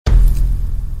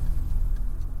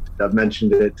I've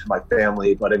mentioned it to my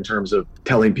family, but in terms of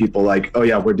telling people like, oh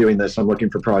yeah, we're doing this, I'm looking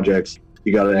for projects,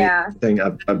 you got anything,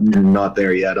 I'm not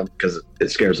there yet because it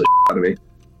scares the out of me.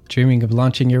 Dreaming of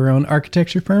launching your own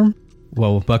architecture firm?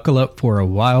 Well, buckle up for a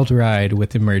wild ride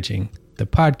with Emerging, the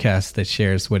podcast that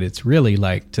shares what it's really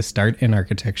like to start an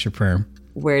architecture firm.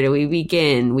 Where do we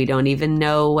begin? We don't even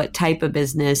know what type of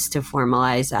business to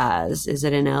formalize as. Is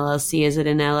it an LLC? Is it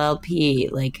an LLP?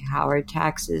 Like, how are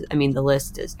taxes? I mean, the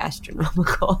list is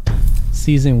astronomical.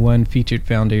 Season 1 featured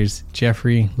founders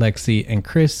Jeffrey, Lexi, and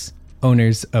Chris,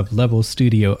 owners of Level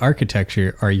Studio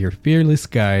Architecture, are your fearless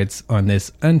guides on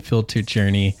this unfiltered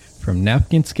journey from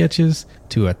napkin sketches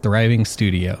to a thriving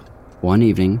studio. One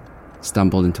evening,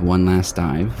 stumbled into one last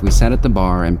dive, we sat at the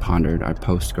bar and pondered our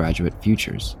postgraduate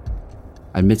futures.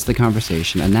 Amidst the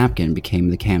conversation, a napkin became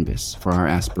the canvas for our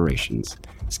aspirations,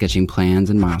 sketching plans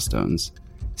and milestones,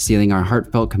 sealing our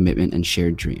heartfelt commitment and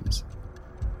shared dreams.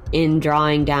 In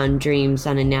drawing down dreams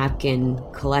on a napkin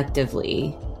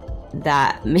collectively,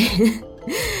 that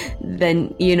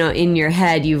then, you know, in your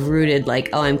head, you've rooted like,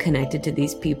 oh, I'm connected to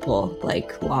these people,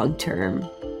 like long term.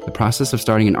 The process of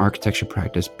starting an architecture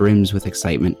practice brims with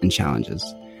excitement and challenges,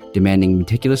 demanding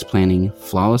meticulous planning,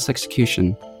 flawless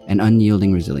execution, and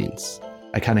unyielding resilience.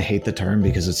 I kind of hate the term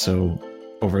because it's so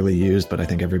overly used, but I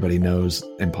think everybody knows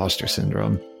imposter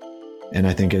syndrome. And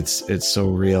I think it's so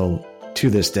real to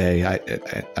this day. I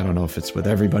don't know if it's with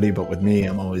everybody, but with me,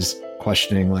 I'm always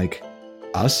questioning like,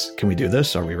 us? Can we do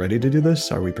this? Are we ready to do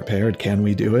this? Are we prepared? Can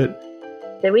we do it?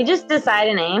 Did we just decide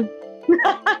a name?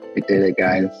 We did it,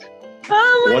 guys.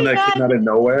 Oh my One God. that came out of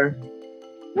nowhere.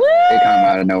 Woo! It came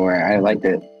out of nowhere. I liked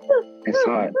it. I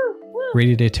saw it.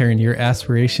 Ready to turn your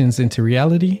aspirations into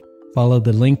reality? Follow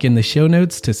the link in the show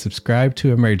notes to subscribe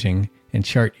to Emerging and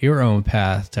chart your own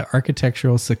path to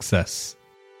architectural success.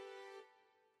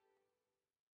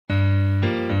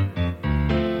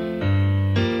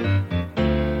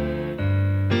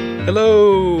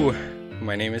 Hello,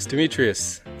 my name is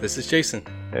Demetrius. This is Jason.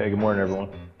 Hey, good morning, everyone.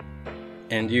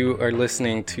 And you are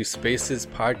listening to Spaces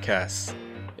Podcast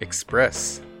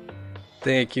Express.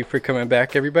 Thank you for coming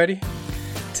back, everybody.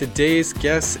 Today's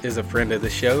guest is a friend of the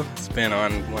show. It's been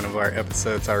on one of our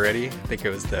episodes already. I think it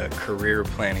was the career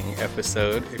planning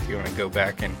episode, if you want to go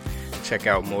back and check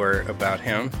out more about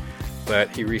him.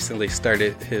 But he recently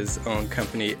started his own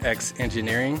company, X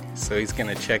Engineering, so he's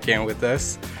going to check in with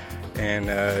us and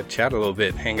chat a little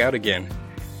bit, hang out again.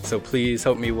 So please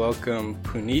help me welcome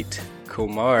Puneet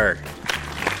Kumar.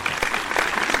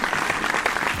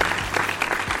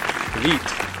 Puneet,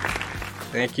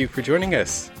 thank you for joining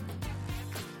us.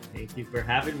 Thank you for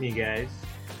having me, guys.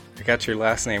 I got your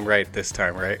last name right this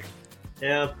time, right?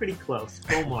 Yeah, pretty close.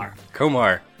 Komar.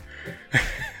 Komar.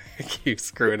 I keep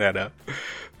screwing that up.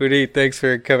 Puneet, thanks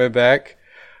for coming back.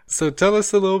 So tell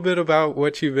us a little bit about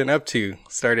what you've been up to.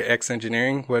 Started X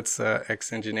Engineering. What's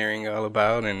X Engineering all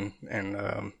about? And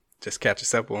just catch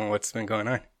us up on what's been going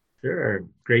on. Sure.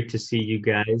 Great to see you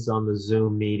guys on the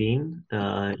Zoom meeting,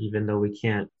 even though we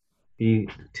can't be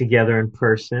together in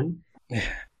person.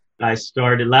 I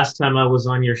started, last time I was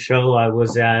on your show, I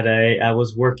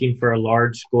was working for a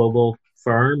large global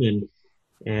firm,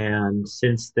 and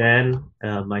since then,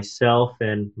 myself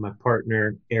and my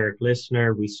partner, Eric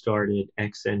Listener, we started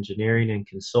X Engineering and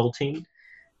Consulting.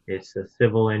 It's a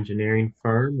civil engineering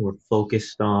firm. We're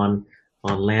focused on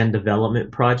land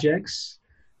development projects.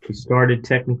 We started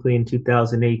technically in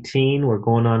 2018. We're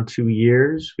going on 2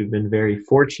 years. We've been very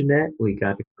fortunate. We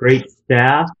got a great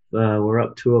staff. We're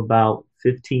up to about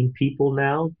 15 people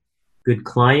now, good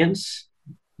clients,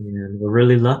 and we're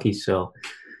really lucky. So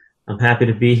I'm happy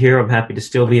to be here. I'm happy to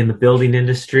still be in the building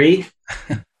industry.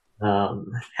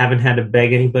 Haven't had to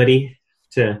beg anybody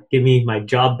to give me my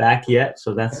job back yet,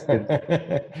 so that's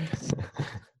good.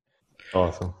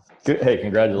 Awesome. Good. Hey,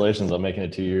 congratulations on making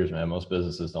it 2 years, man. Most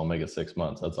businesses don't make it 6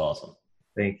 months. That's awesome.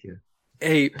 Thank you.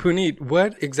 Hey, Puneet,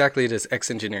 what exactly does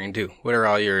X Engineering do? What are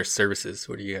all your services?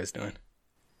 What are you guys doing?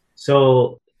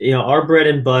 So, our bread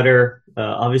and butter,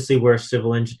 obviously we're a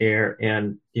civil engineer,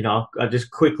 and, I'll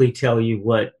just quickly tell you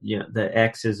what, the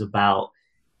X is about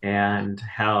and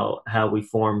how we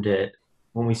formed it.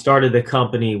 When we started the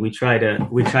company, we try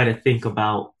to think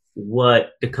about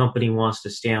what the company wants to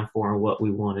stand for and what we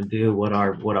want to do, what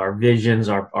our visions,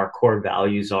 our core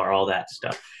values are, all that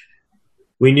stuff.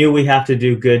 We knew we have to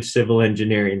do good civil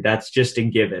engineering. That's just a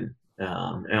given.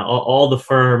 All the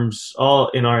firms, all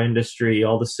in our industry,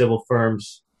 all the civil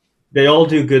firms, they all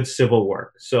do good civil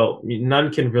work. So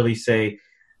none can really say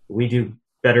we do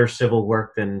better civil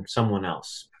work than someone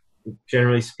else.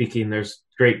 Generally speaking, there's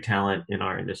great talent in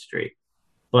our industry.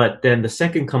 But then the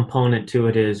second component to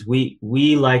it is we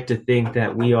like to think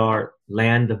that we are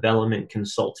land development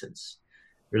consultants.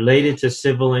 Related to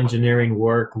civil engineering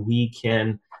work, we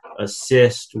can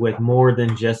assist with more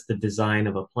than just the design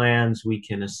of a plans. We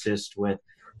can assist with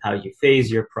how you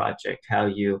phase your project, how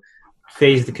you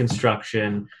phase the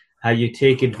construction, how you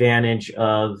take advantage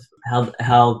of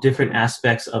how different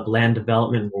aspects of land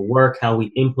development will work, how we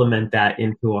implement that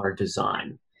into our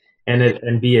design,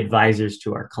 and be advisors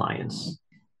to our clients.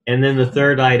 And then the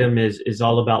third item is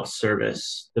all about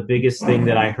service. The biggest thing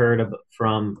that I heard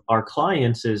from our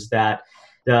clients is that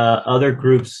the other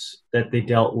groups that they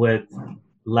dealt with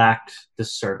lacked the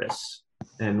service.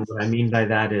 And what I mean by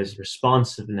that is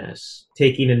responsiveness,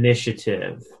 taking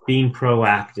initiative, being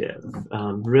proactive,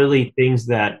 really things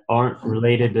that aren't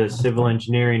related to civil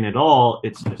engineering at all.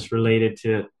 It's related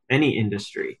to any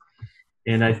industry.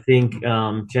 And I think,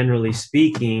 generally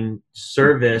speaking,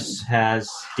 service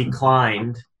has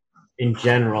declined in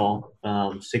general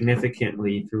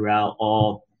significantly throughout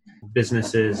all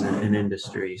businesses and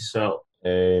industries. So,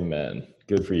 amen.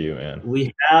 Good for you, man.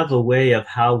 We have a way of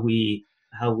how we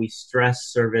stress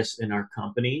service in our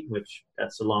company, which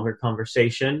that's a longer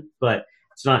conversation, but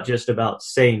it's not just about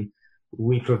saying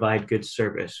we provide good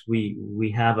service.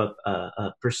 We have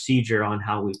a procedure on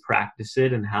how we practice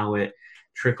it and how it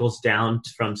trickles down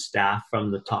from staff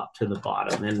from the top to the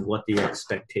bottom and what the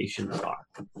expectations are.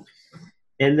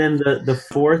 And then the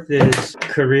fourth is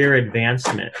career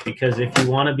advancement, because if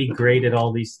you want to be great at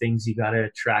all these things, you got to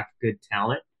attract good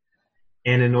talent.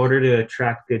 And in order to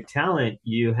attract good talent,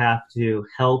 you have to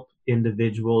help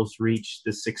individuals reach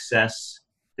the success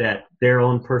that their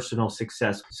own personal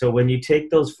success. So when you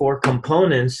take those four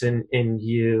components and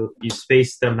you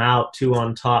space them out, 2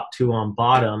 on top, 2 on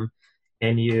bottom,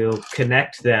 and you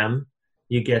connect them,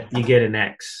 you get an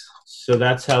X. So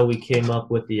that's how we came up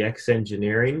with the X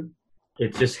engineering.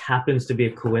 It just happens to be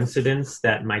a coincidence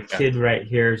that my kid right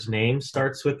here's name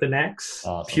starts with an X.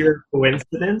 Awesome. Pure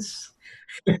coincidence.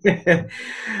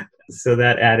 So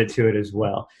that added to it as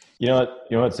well. You know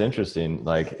what's interesting,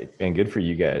 like, and good for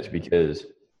you guys, because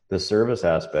the service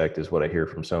aspect is what I hear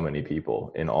from so many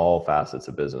people in all facets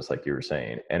of business, like you were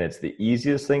saying. And it's the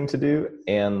easiest thing to do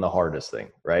and the hardest thing,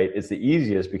 right? It's the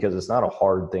easiest because it's not a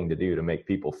hard thing to do to make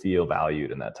people feel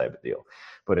valued and that type of deal.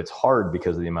 But it's hard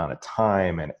because of the amount of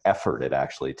time and effort it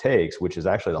actually takes, which is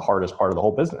actually the hardest part of the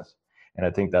whole business. And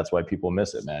I think that's why people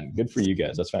miss it, man. Good for you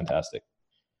guys. That's fantastic.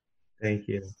 Thank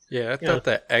you. Yeah, I thought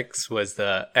the X was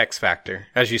the X factor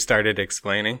as you started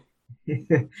explaining.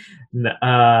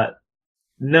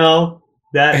 No,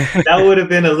 that would have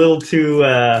been a little too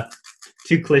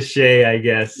cliche, I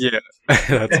guess. Yeah,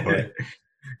 that's funny.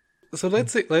 So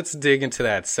let's dig into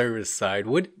that service side.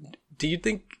 What do you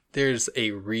think? There's a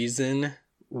reason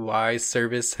why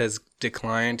service has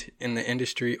declined in the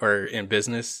industry or in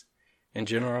business in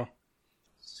general?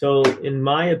 So, in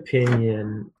my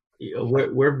opinion,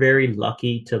 we're very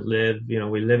lucky to live.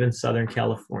 We live in Southern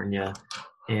California,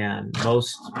 and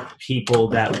most people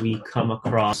that we come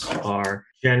across are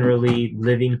generally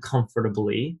living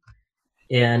comfortably.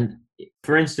 And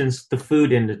for instance,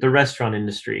 the restaurant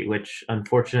industry, which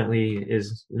unfortunately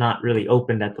is not really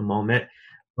opened at the moment,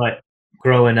 but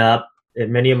growing up,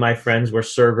 many of my friends were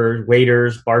servers,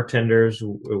 waiters, bartenders,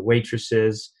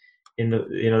 waitresses.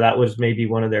 That was maybe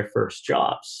one of their first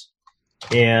jobs.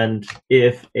 And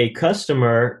if a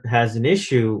customer has an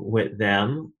issue with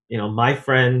them, my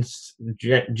friends,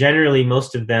 generally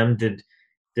most of them did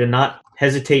not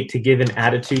hesitate to give an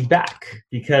attitude back,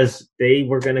 because they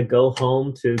were going to go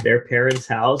home to their parents'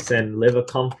 house and live a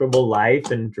comfortable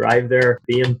life and drive their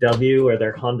BMW or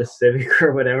their Honda Civic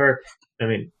or whatever. I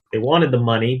mean, they wanted the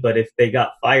money, but if they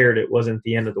got fired, it wasn't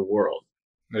the end of the world.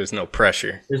 There's no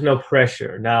pressure. There's no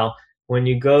pressure. Now, when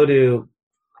you go to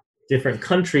different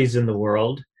countries in the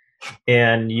world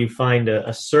and you find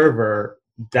a server,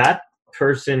 that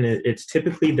person, it's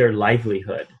typically their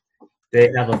livelihood. They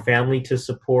have a family to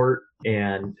support,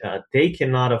 and they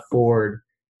cannot afford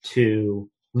to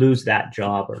lose that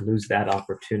job or lose that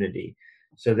opportunity.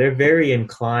 So they're very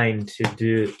inclined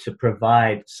to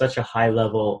provide such a high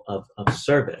level of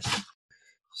service.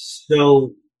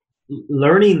 So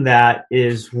learning that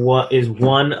is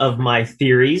one of my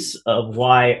theories of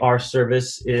why our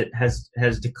service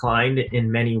has declined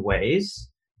in many ways,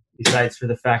 besides for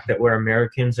the fact that we're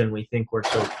Americans and we think we're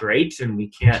so great and we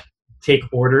can't take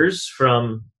orders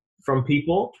from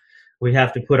people. We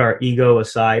have to put our ego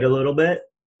aside a little bit.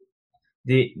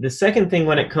 The second thing,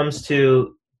 when it comes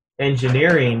to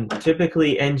engineering,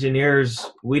 typically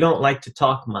engineers, we don't like to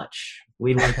talk much.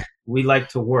 We like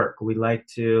to work. We like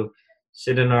to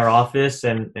sit in our office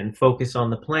and focus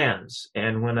on the plans.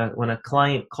 And when a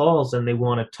client calls and they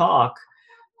want to talk,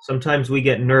 sometimes we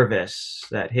get nervous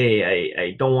that, hey,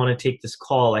 I don't want to take this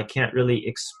call. I can't really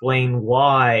explain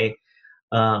why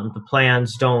the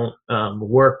plans don't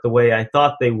work the way I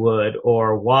thought they would,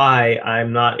 or why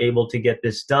I'm not able to get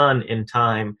this done in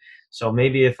time. So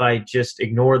maybe if I just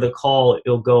ignore the call,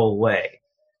 it'll go away.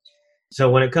 So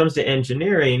when it comes to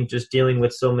engineering, just dealing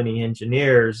with so many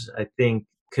engineers, I think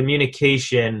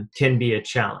communication can be a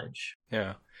challenge.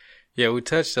 Yeah. Yeah, we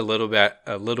touched a little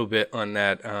bit on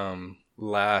that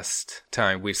last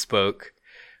time we spoke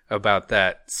about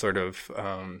that sort of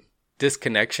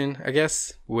disconnection, I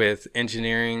guess, with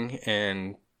engineering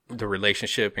and the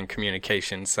relationship and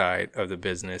communication side of the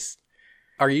business.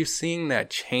 Are you seeing that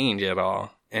change at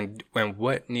all? And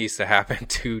what needs to happen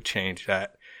to change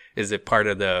that? Is it part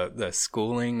of the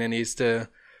schooling that needs to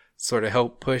sort of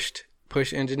help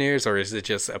push engineers, or is it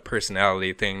just a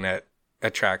personality thing that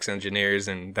attracts engineers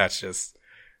and that's just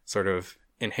sort of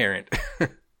inherent?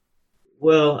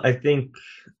 Well, I think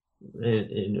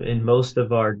in most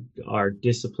of our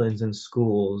disciplines in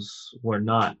schools, we're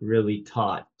not really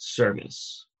taught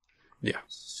service. Yeah.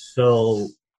 So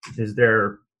is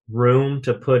there room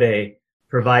to put a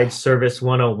provide service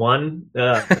 101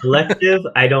 collective?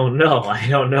 I don't know. I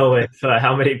don't know if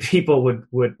how many people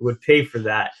would pay for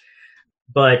that,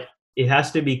 but it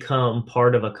has to become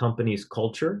part of a company's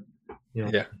culture.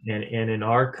 Yeah. And in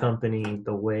our company,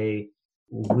 the way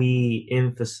we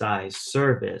emphasize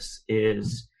service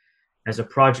is, as a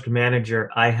project manager,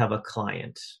 I have a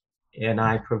client and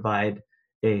I provide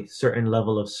a certain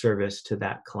level of service to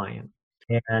that client.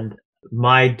 And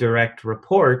my direct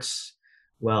reports,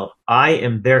 well, I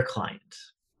am their client.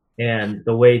 And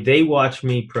the way they watch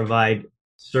me provide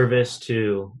service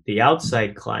to the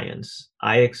outside clients,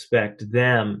 I expect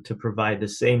them to provide the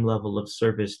same level of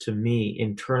service to me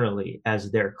internally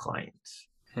as their clients.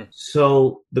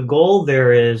 So the goal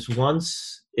there is,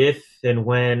 once, if and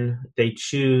when they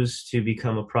choose to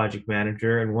become a project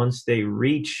manager, and once they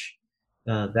reach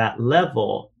that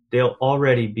level, they'll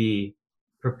already be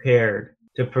prepared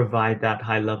to provide that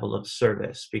high level of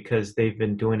service because they've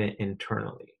been doing it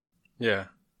internally. Yeah.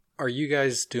 Are you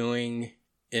guys doing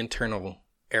internal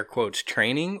air quotes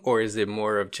training, or is it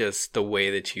more of just the way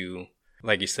that you,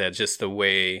 like you said, just the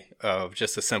way of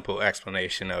just a simple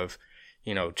explanation of,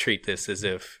 treat this as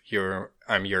if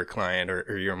I'm your client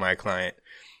or you're my client?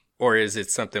 Or is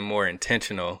it something more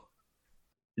intentional?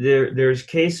 There's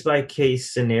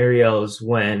case-by-case scenarios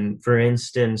when, for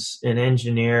instance, an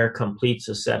engineer completes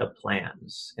a set of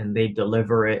plans and they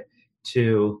deliver it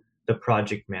to the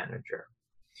project manager.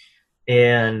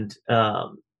 And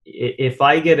if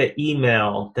I get an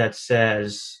email that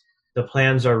says the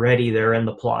plans are ready, they're in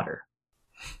the plotter,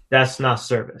 that's not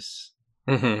service.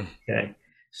 Mm-hmm. Okay.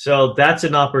 So that's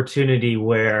an opportunity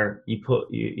where you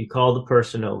call the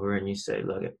person over and you say,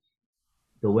 look,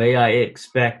 the way I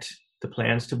expect the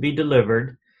plans to be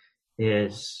delivered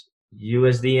is, you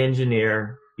as the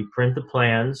engineer, you print the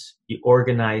plans, you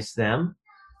organize them,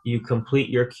 you complete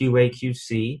your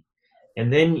QA/QC,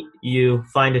 and then you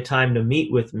find a time to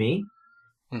meet with me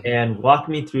and walk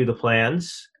me through the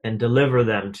plans and deliver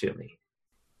them to me.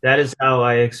 That is how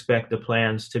I expect the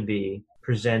plans to be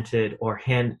presented or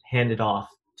handed off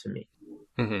to me.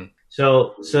 Mm-hmm.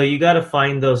 So you got to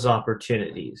find those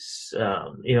opportunities,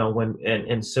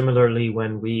 and similarly,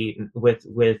 when we, with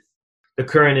the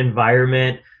current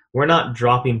environment, we're not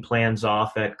dropping plans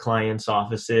off at clients'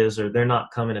 offices, or they're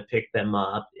not coming to pick them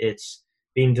up. It's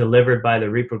being delivered by the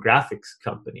reprographics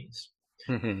companies.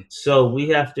 Mm-hmm. So we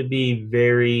have to be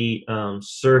very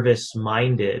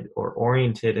service-minded or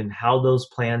oriented in how those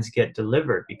plans get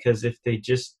delivered, because if they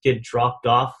just get dropped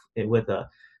off with a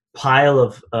pile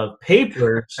of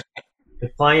papers, the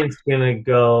client's going to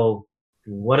go,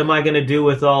 what am I going to do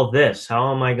with all this?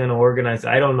 How am I going to organize?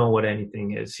 I don't know what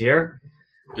anything is here.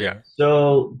 Yeah.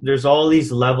 So there's all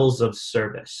these levels of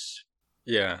service.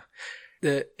 Yeah.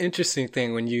 The interesting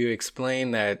thing when you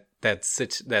explain that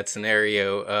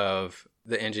scenario of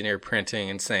the engineer printing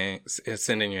and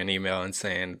sending you an email and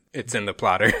saying it's in the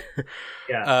plotter.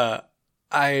 Yeah.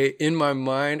 In my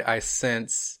mind, I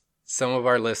sense some of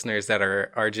our listeners that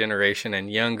are our generation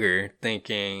and younger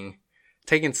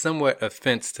taking somewhat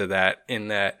offense to that, in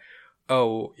that,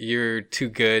 oh, you're too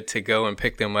good to go and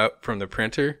pick them up from the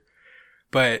printer.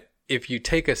 But if you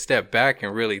take a step back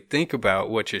and really think about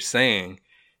what you're saying,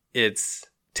 it's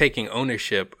taking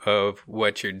ownership of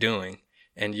what you're doing,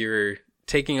 and you're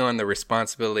taking on the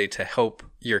responsibility to help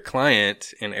your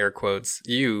client, in air quotes,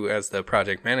 you as the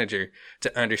project manager,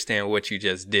 to understand what you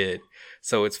just did.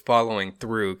 So it's following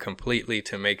through completely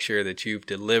to make sure that you've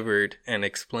delivered and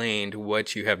explained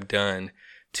what you have done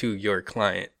to your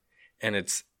client. And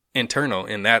it's internal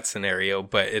in that scenario,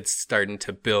 but it's starting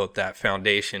to build that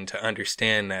foundation to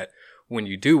understand that when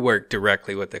you do work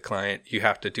directly with the client, you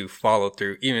have to do follow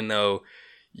through, even though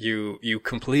you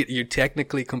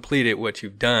technically completed what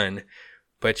you've done,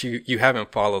 but you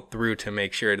haven't followed through to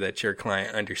make sure that your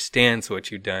client understands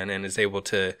what you've done and is able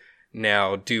to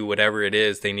now do whatever it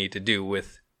is they need to do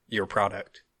with your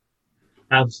product.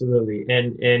 Absolutely.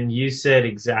 And you said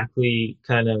exactly,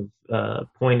 kind of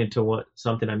pointed to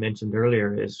something I mentioned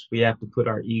earlier, is we have to put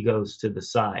our egos to the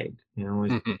side,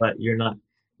 but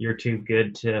you're too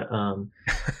good to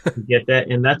get that.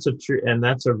 And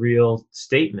that's a real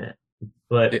statement,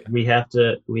 but we have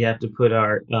to put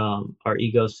our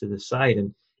egos to the side.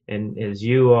 And as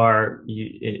you are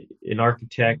an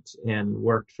architect and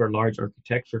worked for large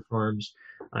architecture firms,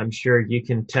 I'm sure you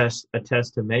can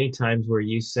attest to many times where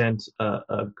you sent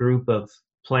a group of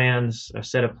plans, a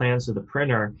set of plans to the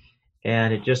printer,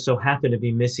 and it just so happened to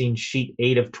be missing sheet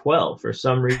 8 of 12. For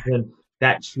some reason,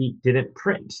 that sheet didn't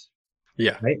print.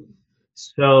 Yeah. Right.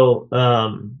 So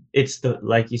it's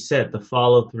like you said, the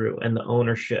follow through and the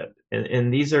ownership.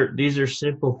 And these are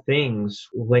simple things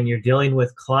when you're dealing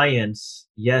with clients.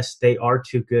 Yes, they are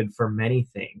too good for many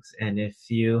things. And if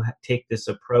you take this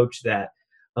approach that,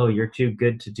 oh, you're too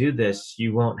good to do this,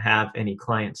 you won't have any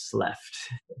clients left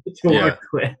to work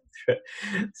with.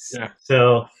 Yeah.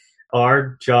 So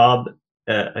our job,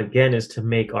 again, is to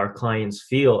make our clients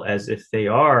feel as if they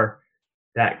are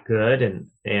that good,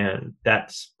 and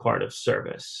that's part of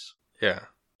service. Yeah.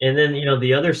 And then,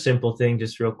 the other simple thing,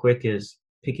 just real quick, is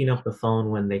picking up the phone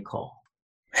when they call.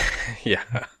 Yeah.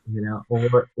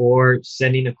 Or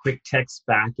sending a quick text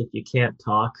back if you can't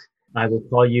talk. I will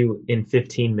call you in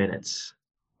 15 minutes.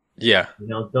 Yeah.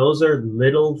 Those are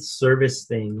little service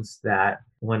things that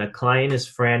when a client is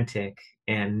frantic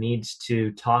and needs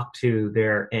to talk to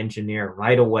their engineer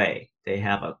right away, they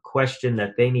have a question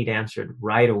that they need answered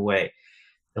right away.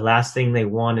 The last thing they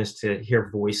want is to hear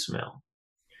voicemail.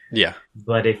 Yeah.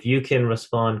 But if you can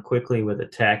respond quickly with a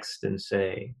text and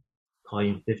say, call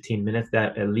you in 15 minutes,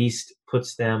 that at least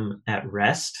puts them at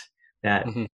rest, that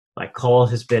my call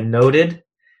has been noted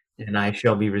and I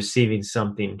shall be receiving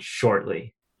something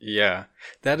shortly. Yeah.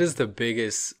 That is the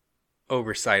biggest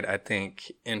oversight, I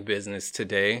think, in business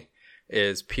today,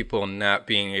 is people not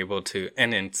being able to,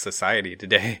 and in society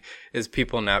today, is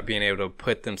people not being able to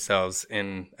put themselves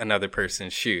in another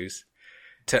person's shoes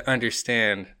to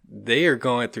understand they are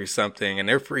going through something and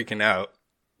they're freaking out.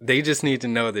 They just need to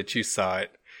know that you saw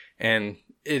it. And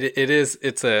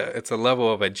it's a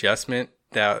level of adjustment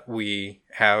that we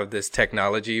have this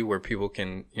technology where people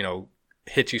can,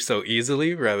 hit you so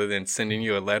easily rather than sending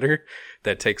you a letter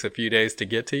that takes a few days to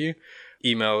get to you.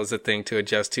 Email is a thing to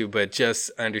adjust to, but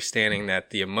just understanding that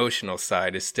the emotional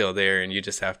side is still there and you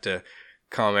just have to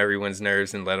calm everyone's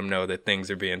nerves and let them know that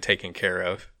things are being taken care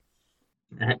of.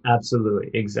 Absolutely.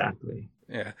 Exactly.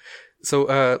 Yeah.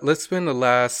 So let's spend the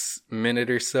last minute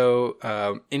or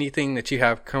so. Anything that you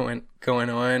have going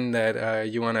on that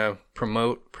you want to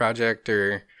promote, project,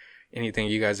 or anything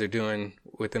you guys are doing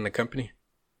within the company?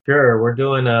 Sure. We're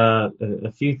doing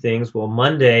a few things. Well,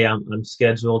 Monday, I'm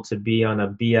scheduled to be on a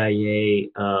BIA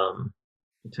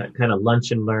kind of lunch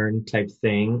and learn type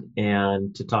thing,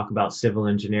 and to talk about civil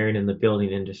engineering in the building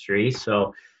industry.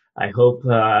 So I hope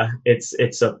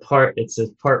it's a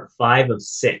part 5 of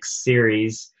 6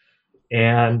 series,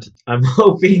 and I'm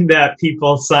hoping that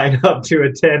people sign up to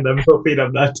attend. I'm hoping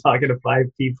I'm not talking to 5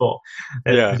 people.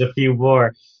 There's a few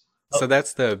more. So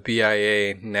that's the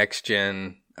BIA Next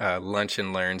Gen Lunch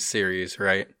and Learn series,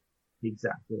 right?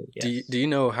 Exactly. Yes. Do you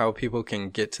know how people can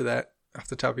get to that off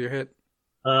the top of your head?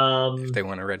 If they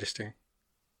want to register.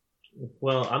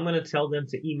 Well, I'm going to tell them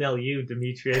to email you,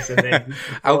 Demetrius, and then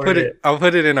I'll put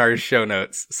it in our show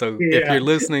notes. So if you're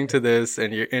listening to this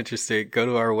and you're interested, go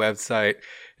to our website.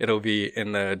 It'll be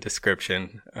in the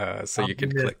description, so you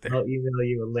can click there. I'll email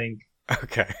you a link.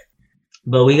 Okay.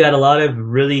 But we got a lot of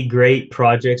really great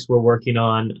projects we're working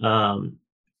on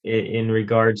in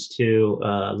regards to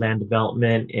land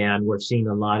development, and we're seeing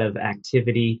a lot of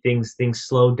activity. Things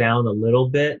slowed down a little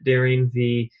bit during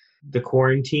the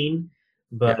quarantine,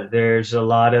 but there's a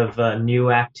lot of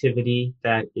new activity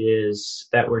that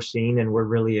we're seeing, and we're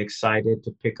really excited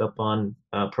to pick up on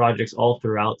projects all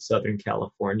throughout Southern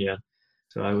California.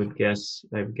 So I would guess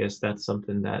that's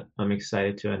something that I'm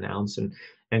excited to announce.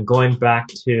 And going back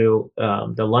to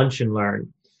the Lunch and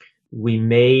Learn, we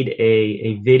made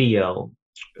a video.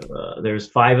 There's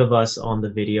 5 of us on the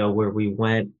video where we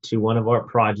went to one of our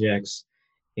projects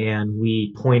and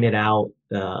we pointed out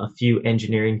a few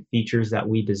engineering features that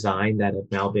we designed that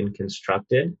have now been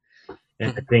constructed.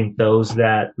 And I think those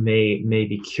that may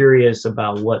be curious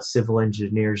about what civil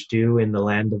engineers do in the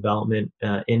land development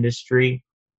industry,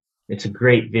 it's a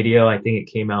great video. I think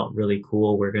it came out really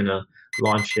cool. We're going to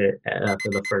launch it for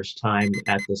the first time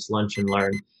at this Lunch and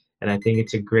Learn. And I think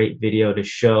it's a great video to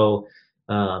show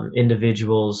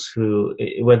individuals who,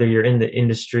 whether you're in the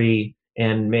industry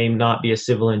and may not be a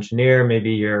civil engineer,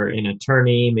 maybe you're an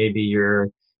attorney, maybe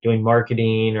you're doing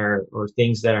marketing or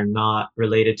things that are not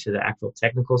related to the actual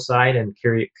technical side and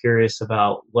curious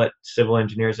about what civil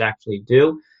engineers actually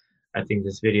do, I think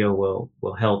this video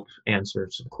will help answer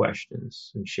some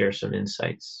questions and share some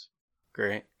insights.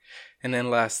 Great. And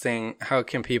then last thing, how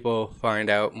can people find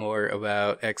out more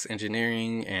about X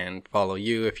Engineering and follow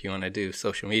you if you want to do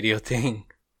social media thing?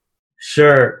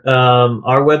 Sure.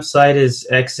 Our website is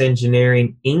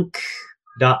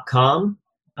xengineeringinc.com.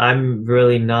 I'm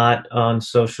really not on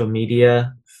social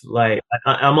media. Like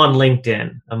I'm on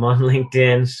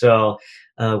LinkedIn. So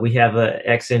we have a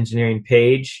X Engineering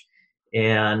page,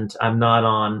 and I'm not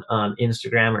on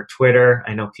Instagram or Twitter.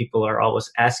 I know people are always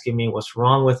asking me what's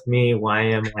wrong with me. Why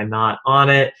am I not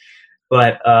on it?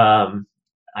 But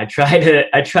I try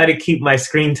to keep my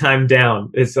screen time down.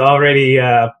 It's already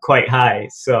quite high.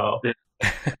 So,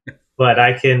 but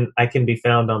I can be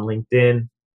found on LinkedIn.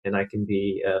 And I can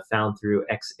be found through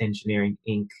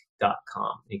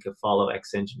xengineeringinc.com. You can follow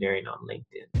X Engineering on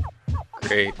LinkedIn.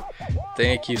 Great.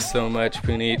 Thank you so much,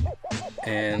 Puneet.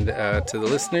 And to the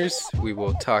listeners, we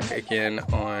will talk again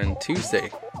on Tuesday.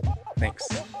 Thanks.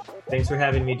 Thanks for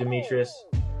having me, Demetrius.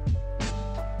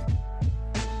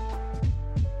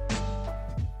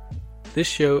 This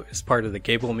show is part of the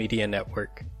Gable Media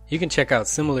Network. You can check out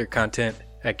similar content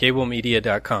at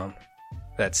gablemedia.com.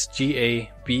 That's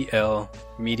GABL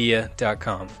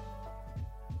media.com.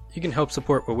 You can help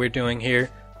support what we're doing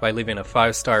here by leaving a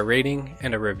 5-star rating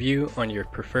and a review on your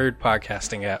preferred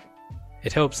podcasting app.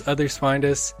 It helps others find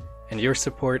us, and your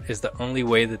support is the only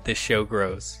way that this show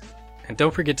grows. And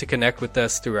don't forget to connect with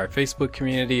us through our Facebook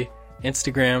community,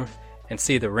 Instagram, and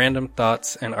see the random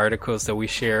thoughts and articles that we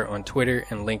share on Twitter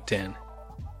and LinkedIn.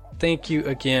 Thank you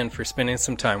again for spending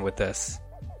some time with us.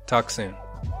 Talk soon.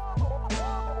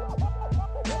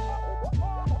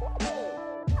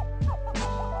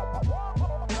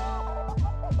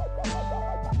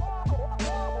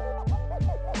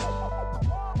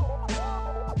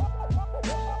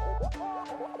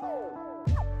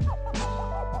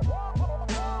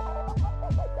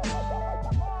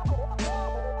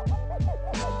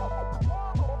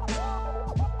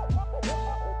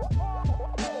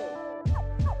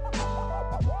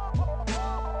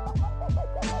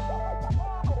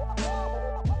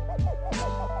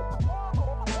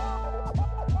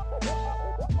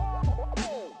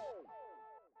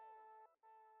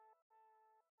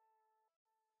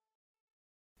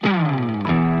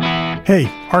 Hey,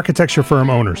 architecture firm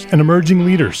owners and emerging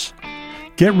leaders.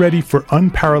 Get ready for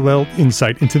unparalleled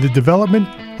insight into the development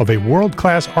of a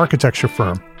world-class architecture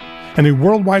firm and a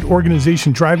worldwide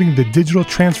organization driving the digital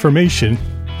transformation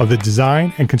of the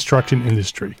design and construction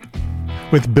industry.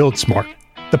 With Build Smart,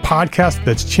 the podcast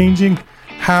that's changing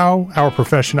how our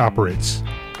profession operates.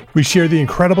 We share the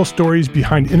incredible stories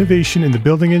behind innovation in the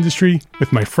building industry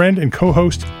with my friend and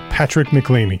co-host, Patrick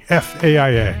McLeamy,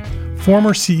 FAIA,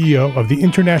 former CEO of the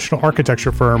international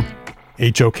architecture firm,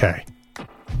 HOK.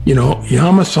 You know,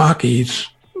 Yamasaki's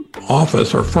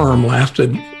office or firm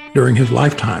lasted during his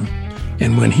lifetime.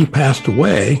 And when he passed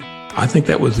away, I think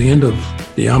that was the end of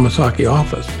the Yamasaki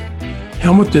office.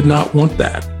 Helmut did not want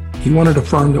that. He wanted a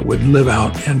firm that would live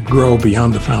out and grow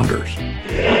beyond the founders.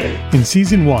 In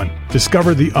Season 1,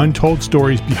 discover the untold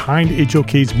stories behind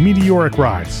HOK's meteoric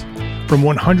rise, from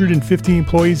 150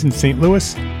 employees in St.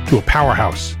 Louis to a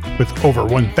powerhouse with over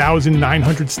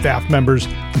 1,900 staff members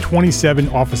and 27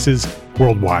 offices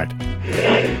worldwide.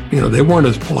 You know, they weren't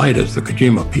as polite as the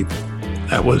Kojima people.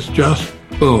 That was just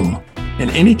boom. And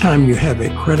anytime you have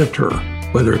a creditor,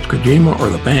 whether it's Kojima or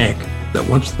the bank, that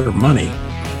wants their money,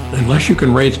 unless you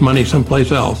can raise money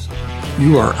someplace else,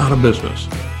 you are out of business.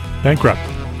 Bankrupt.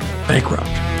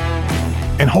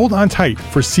 And hold on tight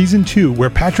for Season 2, where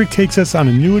Patrick takes us on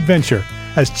a new adventure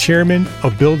as chairman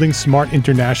of Building Smart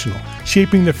International,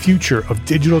 shaping the future of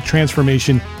digital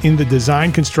transformation in the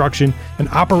design, construction, and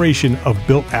operation of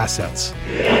built assets.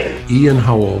 Ian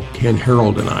Howell, Ken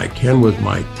Harold, and I, Ken was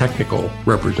my technical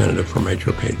representative from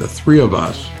HOK. The three of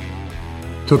us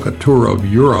took a tour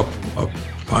of Europe of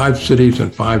 5 cities in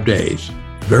 5 days.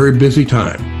 Very busy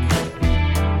time.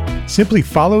 Simply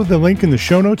follow the link in the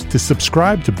show notes to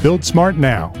subscribe to Build Smart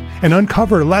now and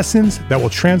uncover lessons that will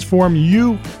transform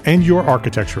you and your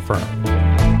architecture firm.